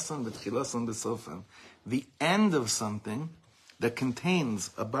betchilasan besofan. The end of something that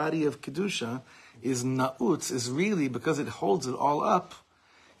contains a body of kedusha is nautz, is really, because it holds it all up,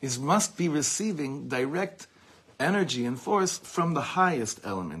 must be receiving direct energy and force from the highest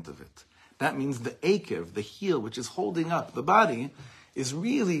element of it. That means the akev, the heel, which is holding up the body, is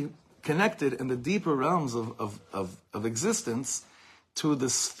really connected in the deeper realms of existence to the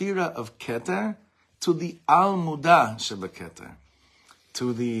sphera of Keter, to the al-muda sheba-Keter,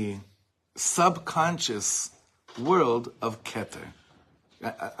 to the subconscious world of Keter.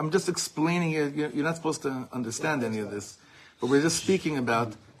 I'm just explaining it. You're not supposed to understand any of this, but we're just speaking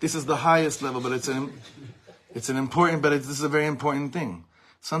about, this is the highest level, but it's an important, this is a very important thing.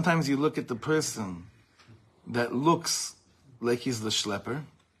 Sometimes you look at the person that looks like he's the schlepper,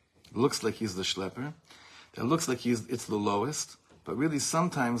 that looks like it's the lowest, but really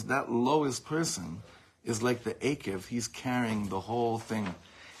sometimes that lowest person is like the akev. He's carrying the whole thing,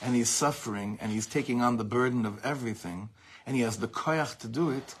 and he's suffering, and he's taking on the burden of everything, and he has the koyach to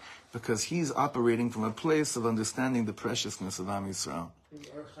do it because he's operating from a place of understanding the preciousness of Am Yisrael. I think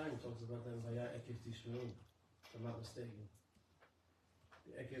Iyar talks about that in Vaya Ekev Tishmeim, if I'm not mistaken.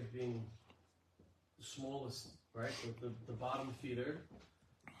 The Ekev being the smallest, right? The bottom feeder.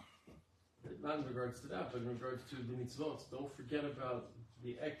 Not in regards to that, but in regards to the mitzvot. Don't forget about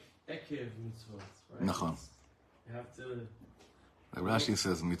the Ekev mitzvot, right? Nachon. You have to... Like Rashi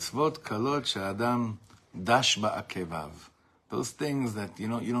says, mitzvot kalot she'adam dash ba'akevav. Those things that you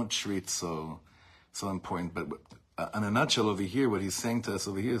don't treat so important. But in a nutshell over here, what he's saying to us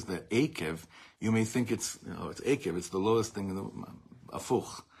over here is that akev, you may think it's akev, it's the lowest thing in the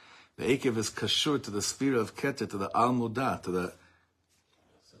afuch. The akev is kashur to the sphere of keter, to the al-mudah, to the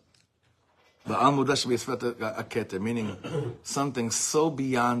al-mudah should be a keter, meaning something so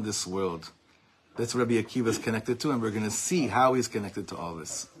beyond this world. That's what Rabbi Akiva is connected to, and we're going to see how he's connected to all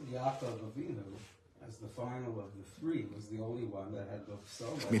this. Yaakov Avinu, as the final of the three, was the only one that had the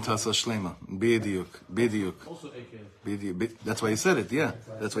soul. Mitasa Shlema. Bidiyuk. Also Ekev. Bidiyuk. That's why he said it, yeah.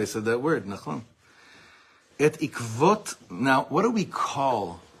 That's why he said that word, nachon. Et ikvot. Now, what do we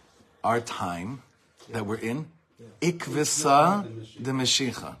call our time that we're in? Ikvisa de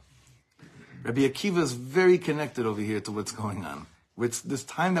Meshicha. Rabbi Akiva is very connected over here to what's going on. This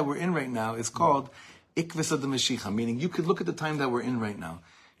time that we're in right now is called Ikvisa de Meshicha, meaning you could look at the time that we're in right now.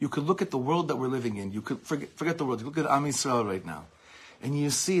 You could look at the world that we're living in. You could forget the world. You look at Am Yisrael right now. And you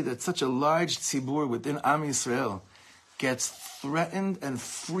see that such a large tzibur within Am Yisrael gets threatened and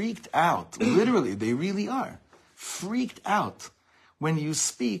freaked out. Literally, they really are. Freaked out when you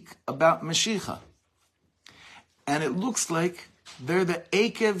speak about Meshicha. And it looks like they're the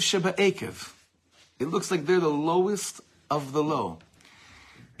Akev Sheba Akev. It looks like they're the lowest of the low.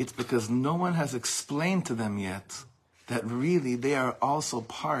 It's because no one has explained to them yet that really they are also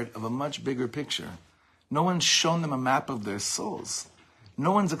part of a much bigger picture. No one's shown them a map of their souls.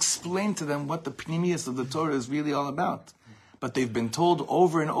 No one's explained to them what the pnimius of the Torah is really all about. But they've been told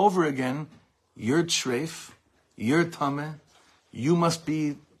over and over again, you're treif, you're tameh, you must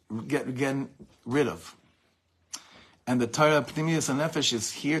be getting rid of. And the Torah pnimius hanefesh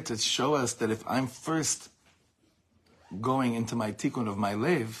is here to show us that if I'm first going into my tikkun of my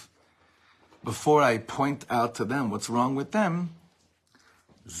lev, before I point out to them what's wrong with them,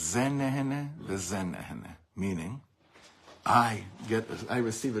 zen nehene v'zen nehene, meaning I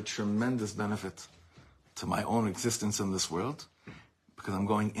receive a tremendous benefit to my own existence in this world because I'm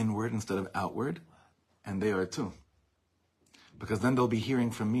going inward instead of outward, and they are too. Because then they'll be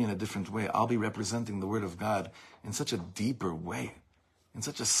hearing from me in a different way. I'll be representing the word of God in such a deeper way, in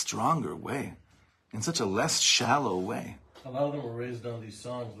such a stronger way, in such a less shallow way. A lot of them were raised on these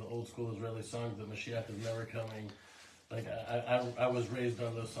songs, the old school Israeli songs, that Mashiach is never coming. Like, I was raised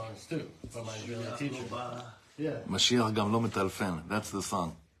on those songs too, by my Israeli teacher. Yeah. Mashiach gam lo metalfen. That's the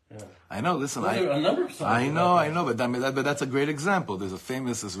song. I know. Listen, Well, there are a number of songs I know, about that. but that's a great example. There's a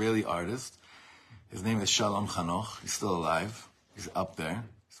famous Israeli artist. His name is Shalom Chanoch. He's still alive. He's up there.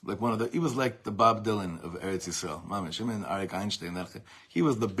 He's like he was like the Bob Dylan of Eretz Yisrael. Mamish, him and Arik Einstein. He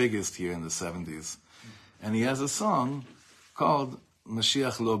was the biggest here in the 70s. And he has a song called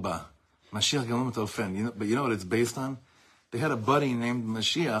Mashiach Lo Ba. Mashiach Gamum Tolfen. But you know what it's based on? They had a buddy named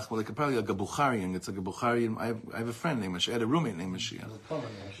Mashiach, probably like a Bukharian. It's like a Bukharian. I have a friend named Mashiach. I had a roommate named Mashiach.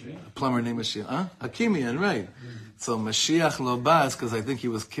 A plumber named Mashiach. Huh? Hakimian, right. So Mashiach Lo Ba is because I think he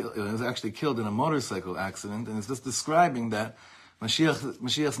was actually killed in a motorcycle accident, and it's just describing that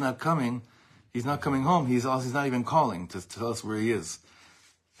Mashiach's not coming. He's not coming home. He's not even calling to tell us where he is.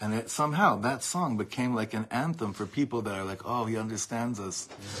 And somehow that song became like an anthem for people that are like, oh, he understands us.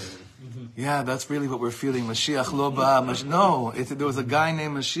 Yeah, that's really what we're feeling. Mashiach Lo Ba. No, there was a guy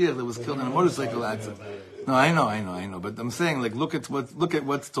named Mashiach that was killed in a motorcycle accident. No, I know. But I'm saying, like, look at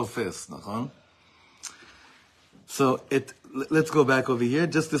what's tofes. Nachon? So let's go back over here.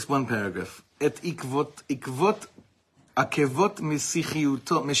 Just this one paragraph. Et ikvot akevot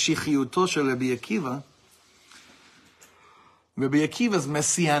meshichiuto shel Rabbi Akiva. Rabbi Akiva's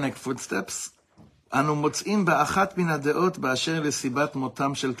messianic footsteps, אנו מוצאים באחת מן הדעות באשר לסיבת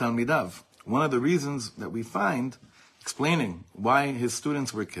מותם של תלמידיו. One of the reasons that we find, explaining why his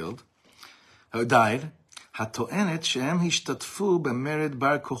students were died, הטוענת שהם השתתפו במרד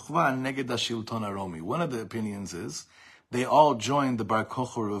בר כוכבא נגד השלטון הרומי. One of the opinions is, they all joined the Bar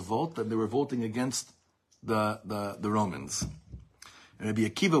Kokhba revolt, that they were revolting against the Romans. And Rabbi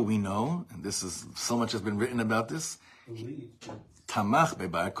Akiva, we know, and this is, so much has been written about this, Tamach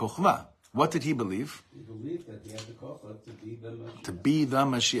bebar Kokhba. What did he believe? He believed that he had the Kokhba to be the Mashiach. To be the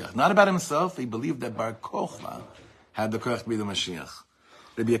Mashiach. Not about himself, he believed that Bar Kokhba had the courage to be the Mashiach.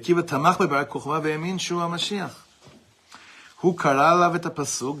 Rabbi Akiva Tamach bebar Kokhba ve'emin shu HaMashiach. Hu kara lav et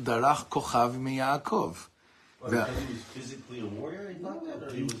ha'pasuk darach kochav miYaakov. Because he was physically a warrior, he thought that?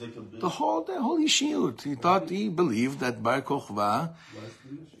 Or he was like a... The whole Yishiyut. He believed that Bar Kokhba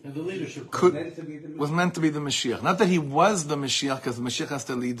And the leadership was meant to be the Mashiach. Not that he was the Mashiach, because the Mashiach has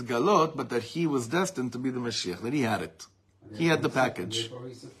to lead Galot, but that he was destined to be the Mashiach, that he had it. He had the package. Therefore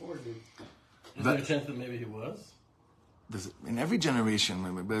he supported it. Is there a chance that maybe he was? In every generation,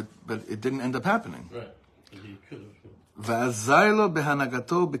 but it didn't end up happening. Right. He could have. ועזר לו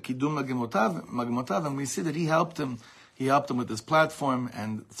בהנהגתו בקידום מגמותיו, and we see that he helped him with his platform.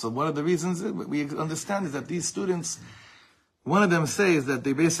 And so one of the reasons we understand is that these students, one of them says that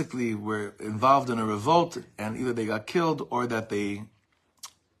they basically were involved in a revolt, and either they got killed or that they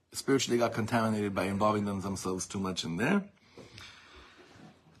spiritually got contaminated by involving themselves too much in there.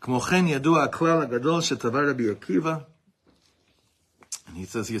 כמו כן ידוע הכלל הגדול שטבע רבי עקיבא. And he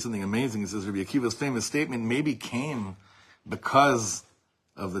says here something amazing. He says Rabbi Akiva's famous statement maybe came because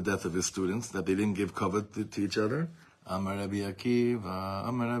of the death of his students, that they didn't give cover to each other. Amar Rabbi Akiva,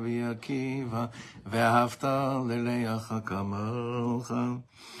 ve'ahavta l'reacha kamalcha.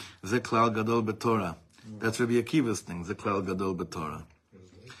 Ze klal gadol b'Torah. That's Rabbi Akiva's thing. Ze klal gadol b'Torah.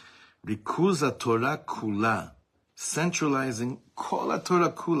 Rikuz Torah kula, centralizing kol Torah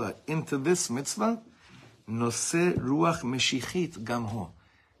kula into this mitzvah. Nose ruach meshichit gamho.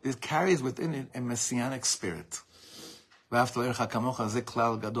 It carries within it a messianic spirit. V'ahavta l'reacha kamalcha ze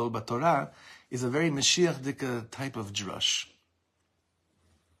klal gadol b'Torah is a very Mashiach-dika type of drush.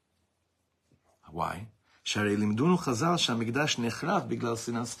 Why? Sharei limdunu chazal shamikdash nechrav biglal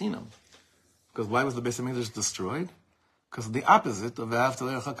sinas chinam. Because why was the Beis HaMikdash destroyed? Because of the opposite of v'ahavta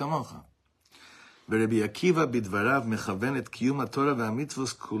l'reacha kamalcha. ורבי עקיבא בדבריו מכוון את קיום התורה והמצוות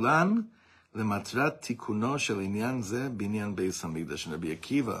כולן למטרת תיקונו של עניין זה בעניין בייס המקדש. And Rabbi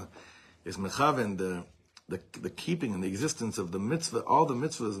Akiva is mechaven the keeping and the existence of the mitzvah, all the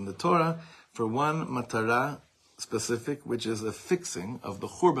mitzvahs in the Torah, for one matara specific, which is a fixing of the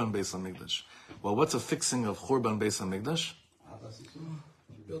Churban Beis HaMikdash. Well, what's a fixing of Churban Beis HaMikdash?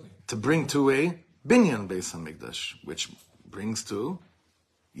 To bring to a Binyan Beis HaMikdash, which brings to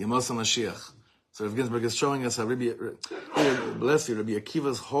Yemos HaMashiach. So Rav Ginsburg is showing us how Rabbi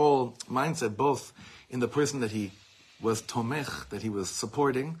Akiva's whole mindset, both in the person that he was tomech, that he was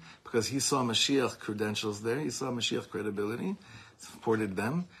supporting, because he saw Mashiach credentials there, he saw Mashiach credibility, supported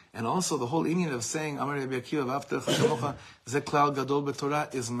them, and also the whole meaning of saying Amar Rabbi Akiva v'ahavta l'reacha ze klal gadol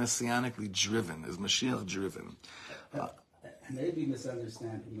b'Torah is messianically driven, is Mashiach driven. Maybe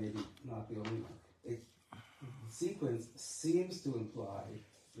misunderstanding, maybe not the only one. The sequence seems to imply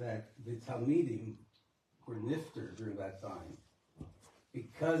that the Talmidim were nifter during that time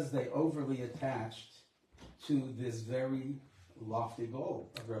because they overly attached to this very lofty goal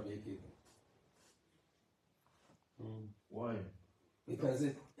of Rabbi Akiva. Why? because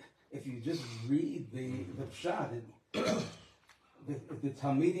if you just read the pshat, the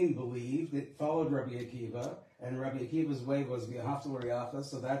Talmidim believed it followed Rabbi Akiva, and Rabbi Akiva's way was v'ahavta l'reacha,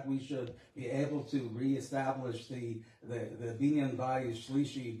 so that we should be able to reestablish the binyan bayis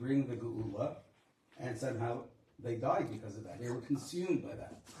shlishi, bring the geula, and somehow they died because of that. They were consumed by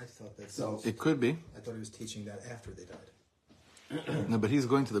that. I thought that. So It could be. I thought he was teaching that after they died. No, but he's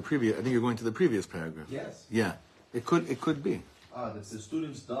going to the previous. I think you're going to the previous paragraph. yes, Yeah, it could be That the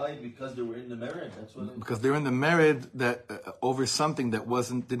students died because they were in the merit. That's what. because they're in the merit that over something that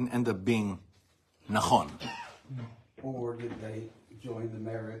didn't end up being nachon. or did they join the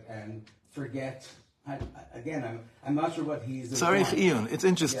merit and forget? I'm not sure what he's. Sorry, implying. Iyun. It's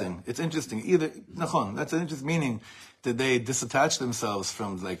interesting. Yeah. It's interesting. Either nachon. That's an interesting meaning. Did they disattach themselves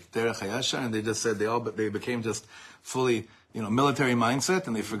from like derech hayashar and they just said they became just fully military mindset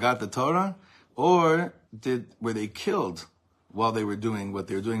and they forgot the Torah, or were they killed while they were doing what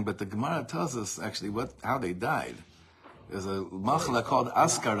they were doing? But the Gemara tells us actually how they died. There's a machla called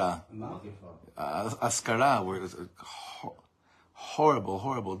askara. Askara, where it was a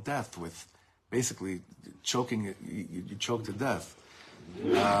horrible death with basically choking. You choke to death.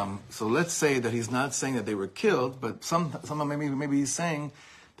 So let's say that he's not saying that they were killed, but somehow maybe he's saying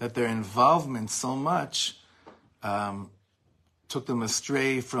that their involvement so much took them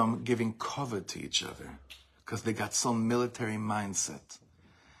astray from giving kavod to each other, because they got so military mindset,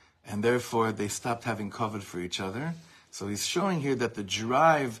 and therefore they stopped having kavod for each other. So he's showing here that the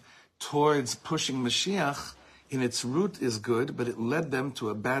drive towards pushing Mashiach in its root is good, but it led them to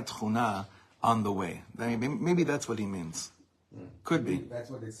a bad chuna on the way. Maybe that's what he means. Could be. That's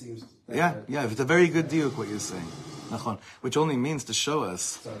what it seems. Yeah. It's a very good diuk what you're saying. Nachon. Which only means to show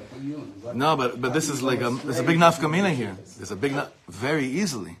us. No, but this is like there's a big nafkamina here. There's a big very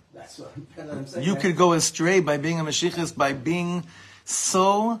easily. That's what I'm saying. You could go astray by being a Mashiachist, by being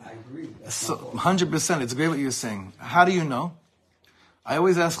so. I agree. So 100%. It's great what you're saying. How do you know? I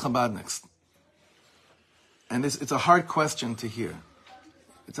always ask Chabadniks, and it's a hard question to hear.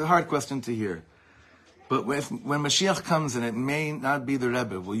 It's a hard question to hear. But when Mashiach comes and it may not be the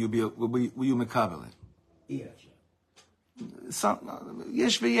Rebbe, will you mekabel it?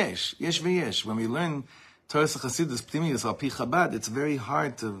 Yesh v'yesh. When we learn Torah Chassidus Ptimius al Pi Chabad, it's very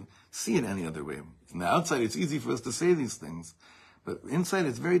hard to see it any other way. From the outside, it's easy for us to say these things, but inside,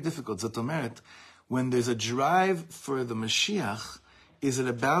 it's very difficult. Zatomeret, when there's a drive for the Mashiach, is it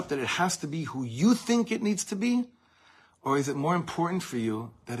about that it has to be who you think it needs to be, or is it more important for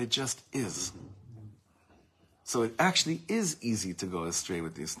you that it just is? So it actually is easy to go astray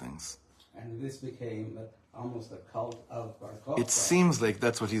with these things. And this became almost a cult of Bar Kokhba. It seems like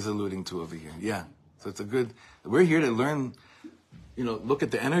that's what he's alluding to over here. Yeah. So it's we're here to learn, look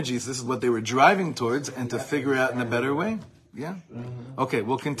at the energies. This is what they were driving towards and to figure out in a better way. Yeah. Okay,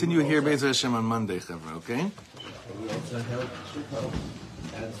 we'll continue here, Be'ez Hashem, on Monday, Chavra, okay? We also should help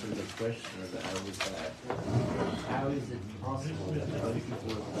answer the question that I was at. How is it possible that other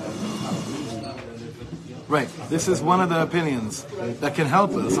people are Right. This is one of the opinions that can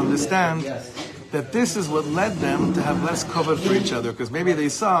help us understand that this is what led them to have less cover for each other, because maybe they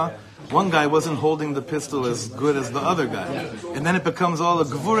saw one guy wasn't holding the pistol as good as the other guy. And then it becomes all a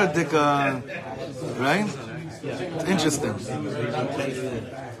gvura dika, right? It's interesting.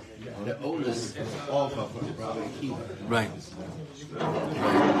 the onus off of Rabbi Akiva? Right.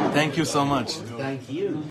 Thank you so much. Thank you.